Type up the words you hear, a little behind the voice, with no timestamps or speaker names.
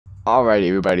Alright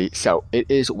everybody, so it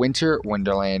is Winter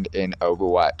Wonderland in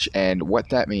Overwatch, and what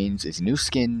that means is new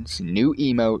skins, new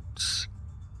emotes,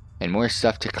 and more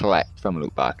stuff to collect from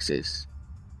loot boxes.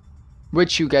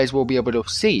 Which you guys will be able to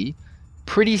see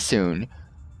pretty soon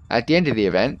at the end of the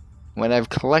event, when I've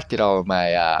collected all of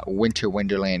my Winter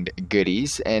Wonderland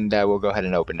goodies, and we'll go ahead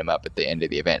and open them up at the end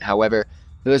of the event. However,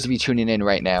 for those of you tuning in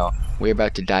right now, we're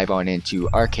about to dive on into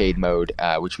arcade mode,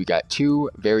 which we got two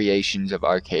variations of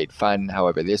arcade fun.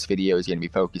 However, this video is going to be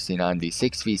focusing on the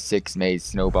 6v6 Mei'S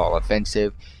Snowball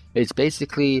offensive. It's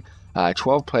basically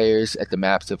 12 players at the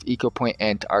maps of Eco Point,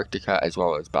 Antarctica, as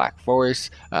well as Black Forest.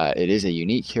 It is a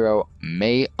unique hero,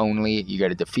 Mei only. You got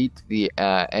to defeat the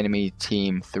enemy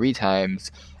team 3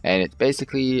 times, and it's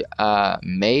basically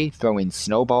Mei throwing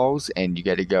snowballs, and you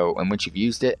got to go, and once you've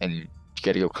used it, and you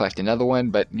got to go collect another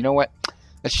one. But you know what?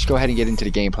 Let's just go ahead and get into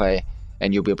the gameplay,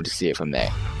 and you'll be able to see it from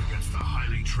there. Against the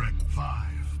highly tracked 5,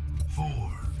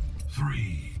 4,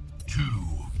 3, 2,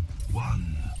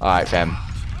 1. All right, fam.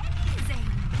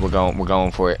 We're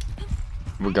going for it.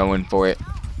 We're going for it.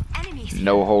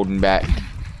 No holding back.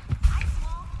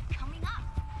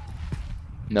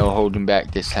 No holding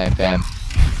back this time, fam.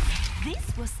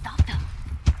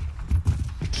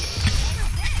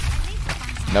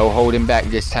 No holding back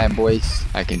this time, boys.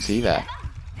 I can see that.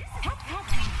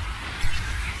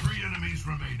 3 enemies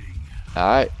remaining.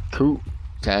 Alright, cool.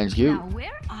 Sounds good. Now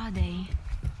where are they?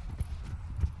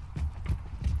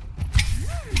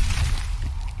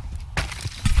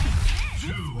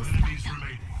 Two enemies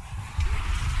remaining.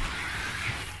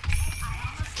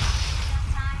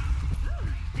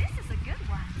 This is a good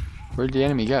one. Where'd the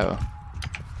enemy go?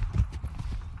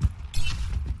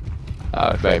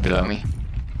 Oh, it's right below me.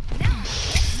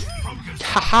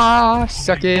 Haha,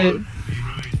 suck it.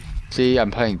 See,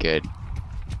 I'm playing good.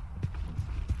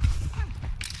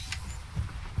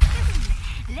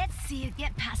 Let's see you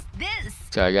get past this.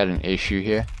 So I got an issue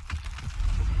here.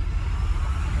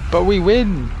 But we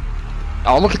win.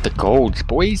 Oh, look at the golds,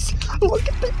 boys. Look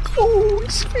at the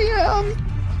golds, fam.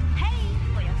 Hey,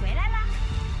 我又回来啦.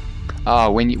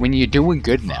 Oh, when you're doing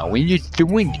good now. When you're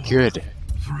doing good.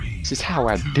 This is how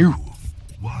I do.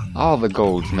 All the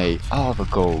golds, mate. All the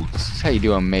golds. This is how you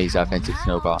do on Mei's offensive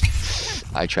snowball.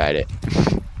 I tried it.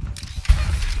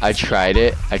 I tried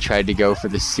it. I tried to go for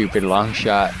the stupid long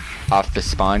shot off the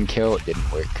spawn kill. It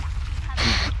didn't work.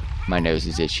 My nose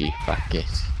is itchy. Fuck it.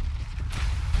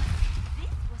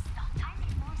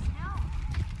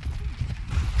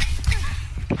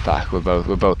 Fuck, we're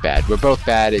both bad. We're both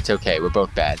bad. It's okay. We're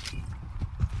both bad.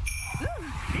 Ooh,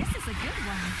 this is a good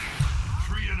one.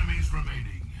 3 enemies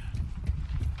remaining.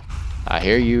 I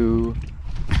hear you.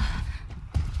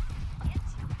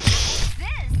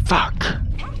 Fuck.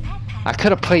 I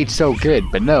could have played so good,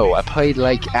 but no, I played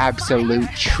like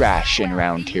absolute trash in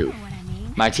round 2.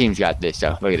 My team's got this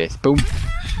though. Look at this. Boom.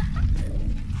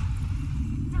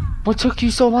 What took you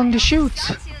so long to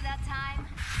shoot?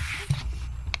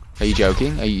 Are you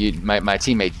joking? Are you, my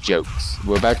teammate jokes.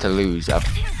 We're about to lose a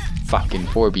fucking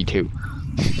 4v2.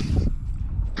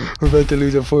 We're about to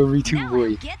lose a 4v2,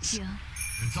 boy. It's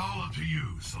all up to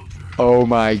you, soldier. Oh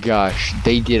my gosh,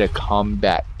 they did a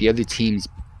comeback. The other team's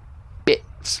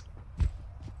bits.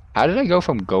 How did I go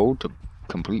from gold to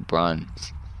complete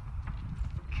bronze?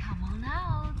 Come on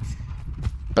out.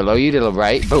 Below you to the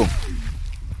right, boom.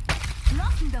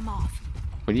 Knocking them off.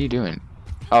 What are you doing?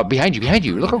 Oh, behind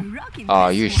you, look. Oh,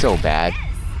 you're so bad.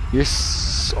 You're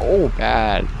so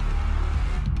bad.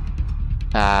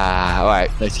 Ah, alright,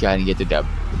 let's go ahead and get the dub.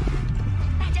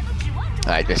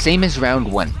 Alright, the same as round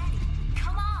 1.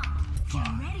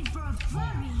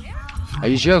 Are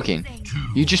you joking?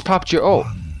 You just popped your ult.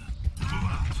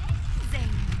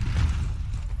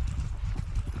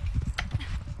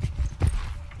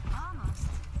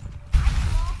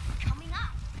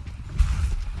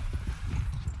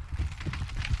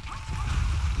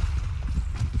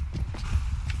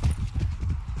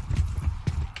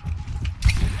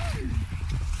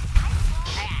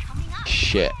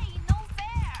 Shit.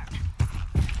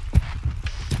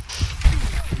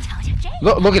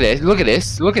 Look at this, look at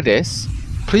this, look at this.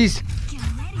 Please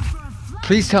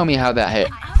tell me how that hit.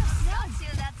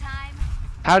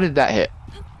 How did that hit?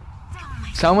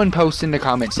 Someone post in the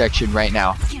comment section right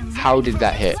now. How did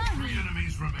that hit?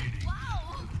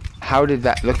 How did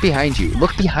that? Look behind you.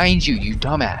 Look behind you, you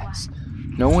dumbass.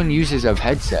 No one uses a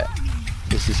headset.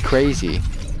 This is crazy.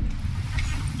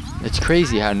 It's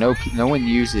crazy how no one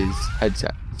uses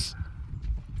headsets.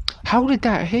 How did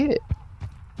that hit?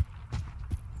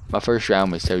 My first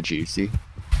round was so juicy.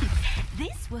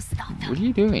 What are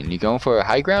you doing? You going for a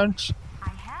high ground?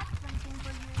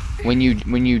 When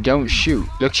you don't shoot,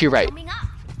 look to your right.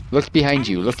 Look behind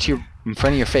you. Look to your in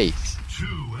front of your face. 2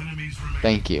 enemies remaining.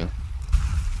 Thank you.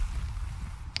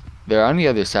 They're on the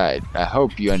other side. I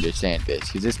hope you understand this,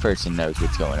 because this person knows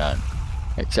what's going on,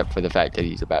 except for the fact that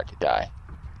he's about to die.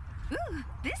 Ooh,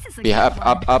 this is a Yeah, good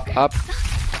up, one. up, up, up.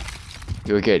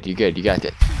 You're good. You're good. You got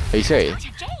this. Are you serious?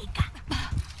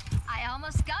 I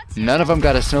almost got you. None of them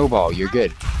got a snowball. You're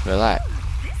good. Relax.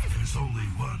 There's only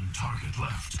one target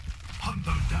left. Hunt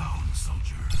them down,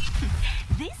 soldier.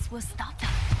 This will stop them.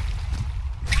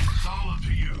 It's all up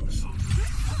to you, soldier.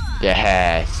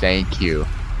 Yes, thank you.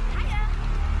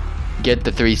 Get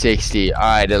the 360.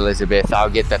 Alright, Elizabeth, I'll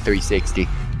get the 360.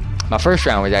 My first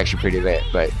round was actually pretty lit,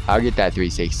 but I'll get that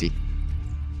 360.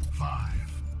 5,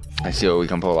 Let's see what we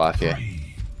can pull off here.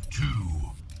 3, 2,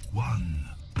 1.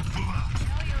 Move out.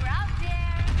 Oh, you're out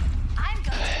there. I'm going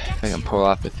to If I get can you. pull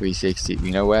off a 360,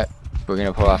 you know what? If we're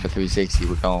gonna pull off a 360.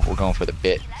 We're going for the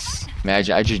bits.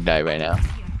 Imagine I just died right now.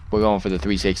 We're going for the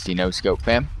 360 no scope,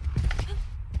 fam.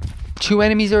 2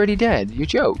 enemies already dead. You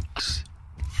jokes.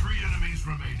 3 enemies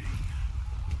remaining.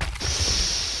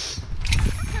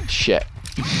 Shit.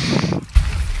 2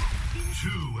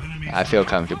 enemies. I feel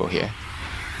comfortable here.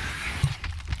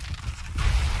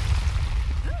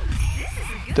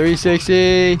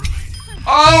 360.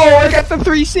 Oh, I got the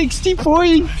 360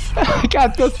 points. I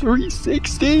got the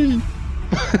 360.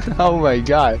 Oh my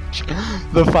gosh.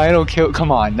 The final kill.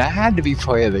 Come on, that had to be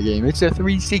play of the game. It's a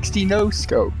 360 no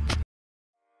scope.